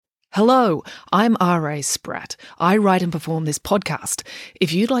Hello, I'm R.A. Spratt. I write and perform this podcast.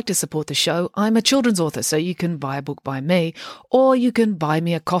 If you'd like to support the show, I'm a children's author, so you can buy a book by me, or you can buy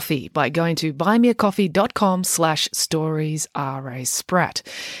me a coffee by going to buymeacoffee.com/storiesRASpratt.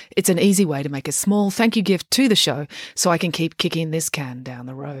 It's an easy way to make a small thank you gift to the show so I can keep kicking this can down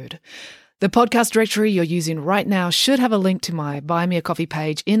the road. The podcast directory you're using right now should have a link to my Buy Me a Coffee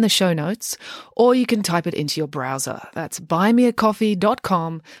page in the show notes, or you can type it into your browser. That's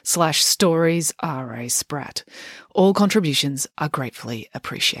buymeacoffee.com/storiesRASpratt. All contributions are gratefully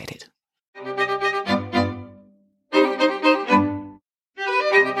appreciated.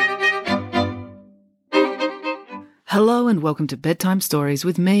 Hello and welcome to Bedtime Stories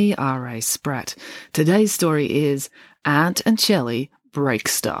with me, R.A. Spratt. Today's story is Ant and Chelly Break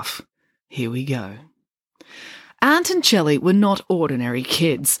Stuff. Here we go. Ant and Chelly were not ordinary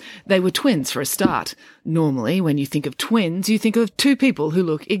kids. They were twins for a start. Normally, when you think of twins, you think of two people who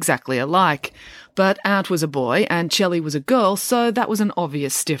look exactly alike. But Ant was a boy and Chelly was a girl, so that was an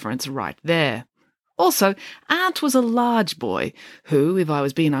obvious difference right there. Also, Ant was a large boy who, if I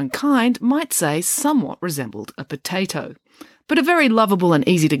was being unkind, might say somewhat resembled a potato. But a very lovable and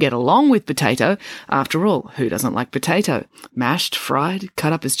easy to get along with potato. After all, who doesn't like potato? Mashed, fried,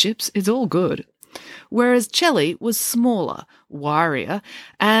 cut up as chips, it's all good. Whereas Chelly was smaller, wirier,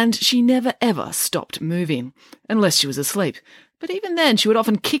 and she never ever stopped moving, unless she was asleep. But even then she would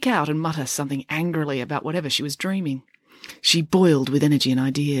often kick out and mutter something angrily about whatever she was dreaming. She boiled with energy and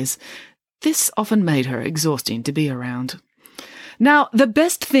ideas. This often made her exhausting to be around. Now, the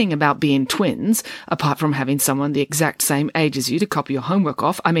best thing about being twins, apart from having someone the exact same age as you to copy your homework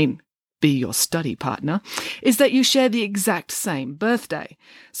off, be your study partner, is that you share the exact same birthday.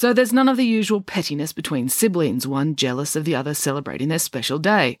 So there's none of the usual pettiness between siblings, one jealous of the other celebrating their special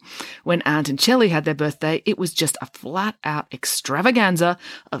day. When Ant and Chelly had their birthday, it was just a flat-out extravaganza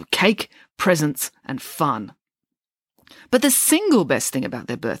of cake, presents, and fun. But the single best thing about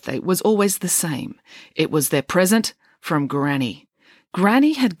their birthday was always the same. It was their present from Granny.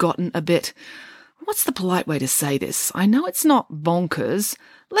 Granny had gotten a bit, what's the polite way to say this? I know it's not bonkers.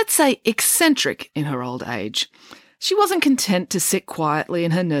 Let's say eccentric in her old age. She wasn't content to sit quietly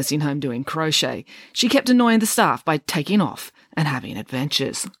in her nursing home doing crochet. She kept annoying the staff by taking off and having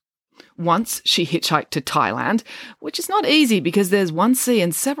adventures. Once she hitchhiked to Thailand, which is not easy because there's one sea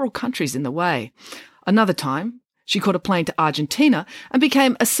and several countries in the way. Another time, she caught a plane to Argentina and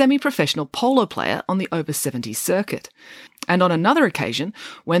became a semi-professional polo player on the over-70s circuit. And on another occasion,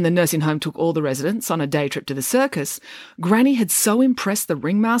 when the nursing home took all the residents on a day trip to the circus, Granny had so impressed the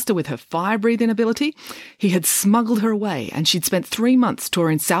ringmaster with her fire-breathing ability, he had smuggled her away and she'd spent 3 months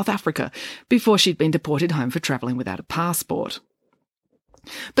touring South Africa before she'd been deported home for travelling without a passport.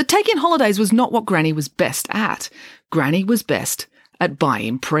 But taking holidays was not what Granny was best at. Granny was best at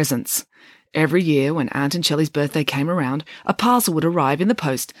buying presents. Every year when Ant and Chelly's birthday came around, a parcel would arrive in the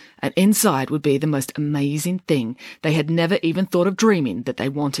post, and inside would be the most amazing thing they had never even thought of dreaming that they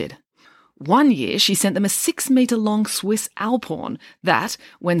wanted. One year she sent them a 6-metre-long Swiss Alphorn that,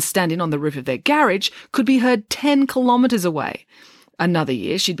 when standing on the roof of their garage, could be heard 10 kilometres away. Another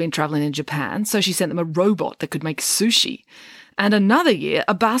year she'd been travelling in Japan, so she sent them a robot that could make sushi. And another year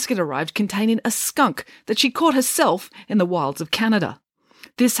a basket arrived containing a skunk that she caught herself in the wilds of Canada.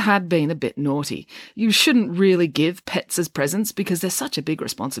 This had been a bit naughty. You shouldn't really give pets as presents because they're such a big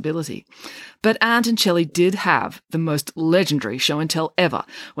responsibility. But Ant and Chelly did have the most legendary show and tell ever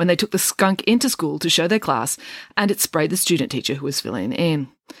when they took the skunk into school to show their class, and it sprayed the student teacher who was filling in.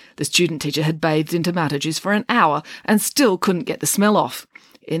 The student teacher had bathed in tomato juice for an hour and still couldn't get the smell off.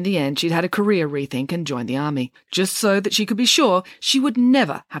 In the end, she'd had a career rethink and joined the army, just so that she could be sure she would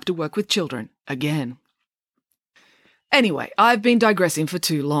never have to work with children again. Anyway, I've been digressing for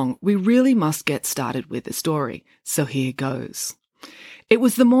too long. We really must get started with the story. So here goes. It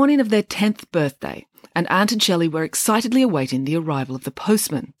was the morning of their 10th birthday, and Ant and Chelly were excitedly awaiting the arrival of the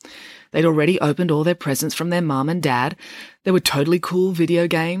postman. They'd already opened all their presents from their mum and dad. There were totally cool video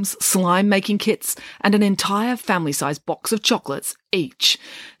games, slime-making kits, and an entire family-sized box of chocolates each.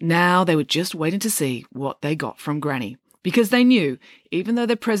 Now they were just waiting to see what they got from Granny. Because they knew, even though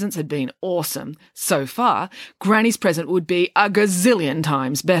their presents had been awesome so far, Granny's present would be a gazillion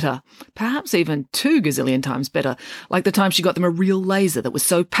times better. Perhaps even 2 gazillion times better, like the time she got them a real laser that was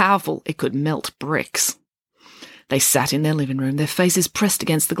so powerful it could melt bricks. They sat in their living room, their faces pressed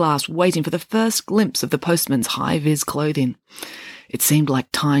against the glass, waiting for the first glimpse of the postman's high-vis clothing. It seemed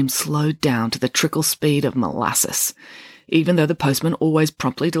like time slowed down to the trickle speed of molasses. Even though the postman always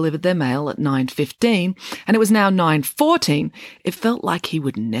promptly delivered their mail at 9:15, and it was now 9:14, it felt like he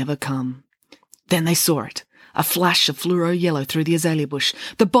would never come. Then they saw it, a flash of fluoro yellow through the azalea bush,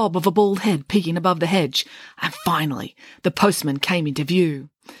 the bob of a bald head peeking above the hedge, and finally the postman came into view.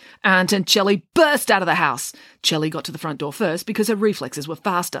 Aunt and Chelly burst out of the house. Chelly got to the front door first because her reflexes were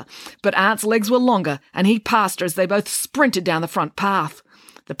faster, but Aunt's legs were longer and he passed her as they both sprinted down the front path.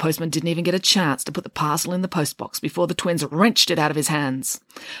 The postman didn't even get a chance to put the parcel in the postbox before the twins wrenched it out of his hands.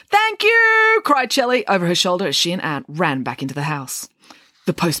 "Thank you!" cried Chelly over her shoulder as she and Aunt ran back into the house.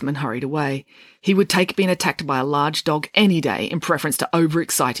 The postman hurried away. He would take being attacked by a large dog any day in preference to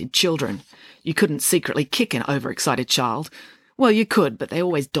overexcited children. You couldn't secretly kick an overexcited child. Well, you could, but they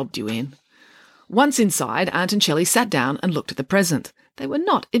always dobbed you in. Once inside, Aunt and Chelly sat down and looked at the present. They were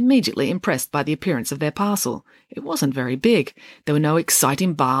not immediately impressed by the appearance of their parcel. It wasn't very big. There were no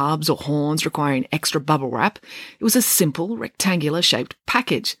exciting barbs or horns requiring extra bubble wrap. It was a simple, rectangular-shaped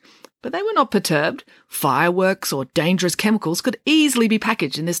package. But they were not perturbed. Fireworks or dangerous chemicals could easily be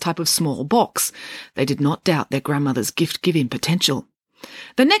packaged in this type of small box. They did not doubt their grandmother's gift-giving potential.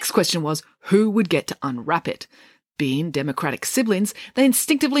 The next question was, who would get to unwrap it? Being democratic siblings, they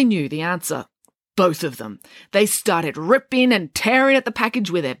instinctively knew the answer. Both of them. They started ripping and tearing at the package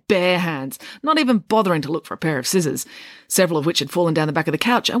with their bare hands, not even bothering to look for a pair of scissors, several of which had fallen down the back of the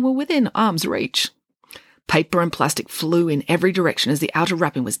couch and were within arm's reach. Paper and plastic flew in every direction as the outer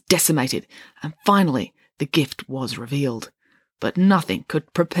wrapping was decimated, and finally the gift was revealed. But nothing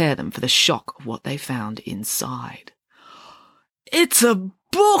could prepare them for the shock of what they found inside. "It's a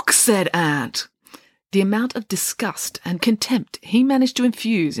book," said Aunt. The amount of disgust and contempt he managed to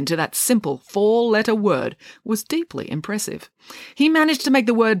infuse into that simple 4-letter word was deeply impressive. He managed to make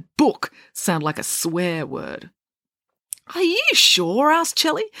the word book sound like a swear word. "Are you sure?" asked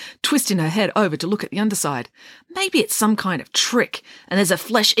Chelly, twisting her head over to look at the underside. "Maybe it's some kind of trick, and there's a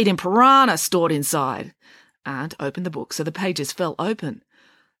flesh-eating piranha stored inside." Aunt opened the book so the pages fell open.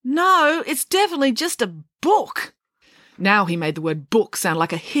 "No, it's definitely just a book." Now he made the word book sound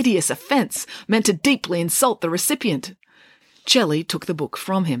like a hideous offence, meant to deeply insult the recipient. Chelly took the book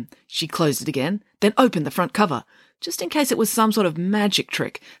from him. She closed it again, then opened the front cover, just in case it was some sort of magic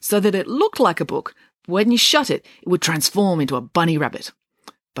trick, so that it looked like a book. When you shut it, it would transform into a bunny rabbit.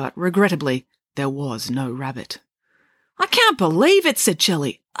 But regrettably, there was no rabbit. "I can't believe it," said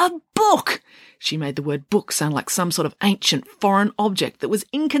Chelly. "A book!" She made the word book sound like some sort of ancient foreign object that was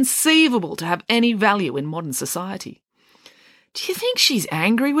inconceivable to have any value in modern society. "Do you think she's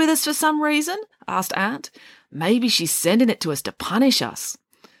angry with us for some reason?" asked Aunt. "Maybe she's sending it to us to punish us."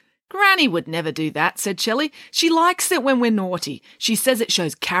 "Granny would never do that," said Chelly. "She likes it when we're naughty. She says it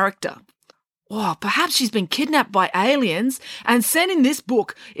shows character." "Oh, perhaps she's been kidnapped by aliens, and sending this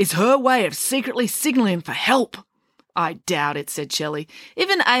book is her way of secretly signalling for help." "I doubt it," said Chelly. "If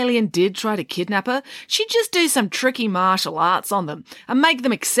an alien did try to kidnap her, she'd just do some tricky martial arts on them and make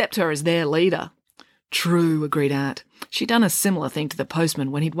them accept her as their leader." "True," agreed Aunt. She'd done a similar thing to the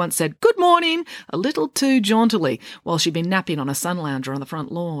postman when he'd once said "good morning" a little too jauntily while she'd been napping on a sun lounger on the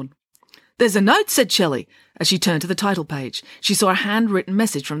front lawn. "There's a note," said Chelly. As she turned to the title page, she saw a handwritten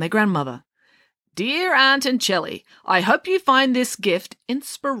message from their grandmother. "Dear Aunt and Chelly, I hope you find this gift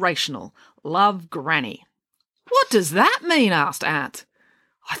inspirational. Love, Granny." "What does that mean?" asked Aunt.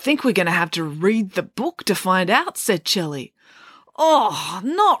 "I think we're going to have to read the book to find out," said Chelly. "Oh,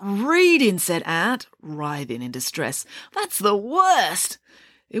 not reading," said Aunt, writhing in distress. "That's the worst."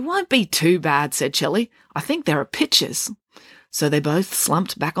 "It won't be too bad," said Chelly. "I think there are pictures." So they both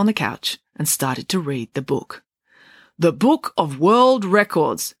slumped back on the couch and started to read the book. "The Book of World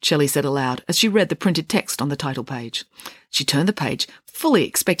Records," Chelly said aloud as she read the printed text on the title page. She turned the page, fully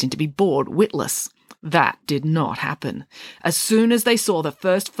expecting to be bored witless. That did not happen. As soon as they saw the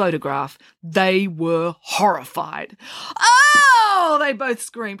first photograph, they were horrified. "Oh!" they both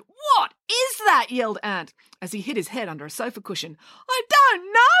screamed. "What is that?" yelled Aunt, as he hid his head under a sofa cushion. "I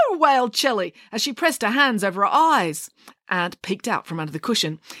don't know," wailed Chelly, as she pressed her hands over her eyes. Aunt peeked out from under the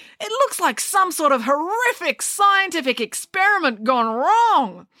cushion. "It looks like some sort of horrific scientific experiment gone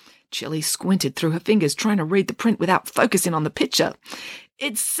wrong." Chelly squinted through her fingers, trying to read the print without focusing on the picture.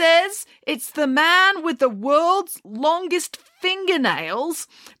 "It says it's the man with the world's longest fingernails.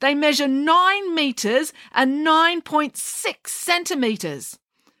 They measure 9 meters and 9.6 centimeters.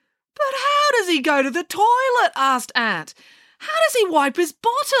 "But how does he go to the toilet?" asked Aunt. "How does he wipe his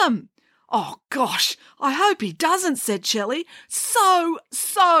bottom?" "Oh, gosh, I hope he doesn't," said Chelly. So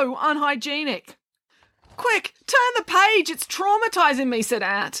unhygienic." "Quick, turn the page, it's traumatizing me," said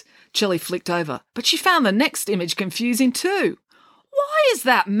Aunt. Chelly flicked over, but she found the next image confusing too. "Why is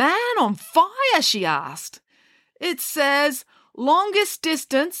that man on fire?" she asked. "It says, longest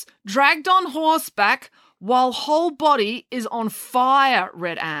distance, dragged on horseback, while whole body is on fire,"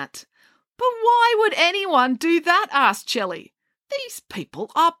 read Aunt. But why would anyone do that? Asked Shelley. These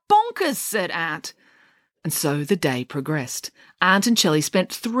people are bonkers, said Ant. And so the day progressed. Ant and Shelley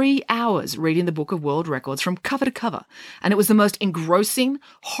spent 3 hours reading the Book of World Records from cover to cover, and it was the most engrossing,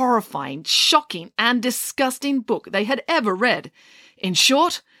 horrifying, shocking, and disgusting book they had ever read. In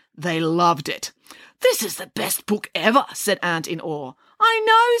short, they loved it. This is the best book ever, said Ant in awe. I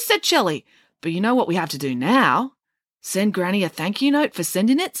know, said Shelley. But you know what we have to do now? Send Granny a thank you note for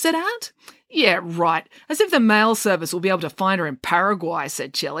sending it, said Ant. Yeah, right. As if the mail service will be able to find her in Paraguay,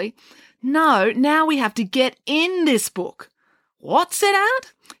 said Shelley. No, now we have to get in this book. What, said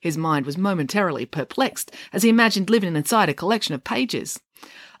Ant? His mind was momentarily perplexed as he imagined living inside a collection of pages.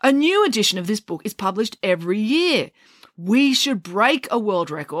 A new edition of this book is published every year. We should break a world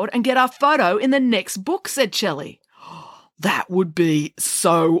record and get our photo in the next book, said Shelley. That would be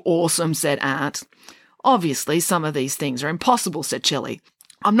so awesome, said Ant. Obviously, some of these things are impossible, said Shelley.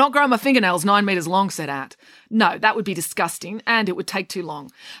 I'm not growing my fingernails 9 metres long, said Ant. No, that would be disgusting, and it would take too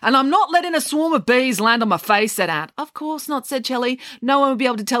long. And I'm not letting a swarm of bees land on my face, said Ant. Of course not, said Shelley. No one would be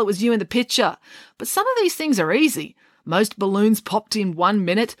able to tell it was you in the picture. But some of these things are easy. Most balloons popped in 1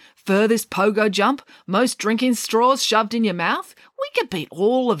 minute, furthest pogo jump, most drinking straws shoved in your mouth. We could beat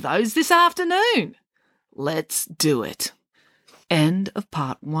all of those this afternoon. Let's do it. End of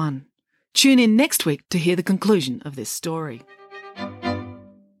part 1. Tune in next week to hear the conclusion of this story.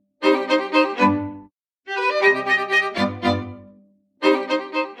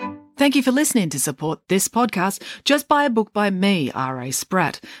 Thank you for listening. To support this podcast, just buy a book by me, R.A.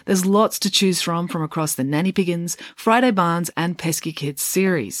 Spratt. There's lots to choose from across the Nanny Piggins, Friday Barnes and Pesky Kids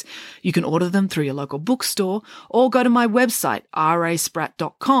series. You can order them through your local bookstore or go to my website,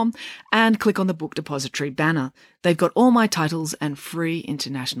 raspratt.com, and click on the Book Depository banner. They've got all my titles and free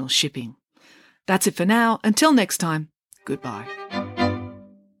international shipping. That's it for now. Until next time, goodbye.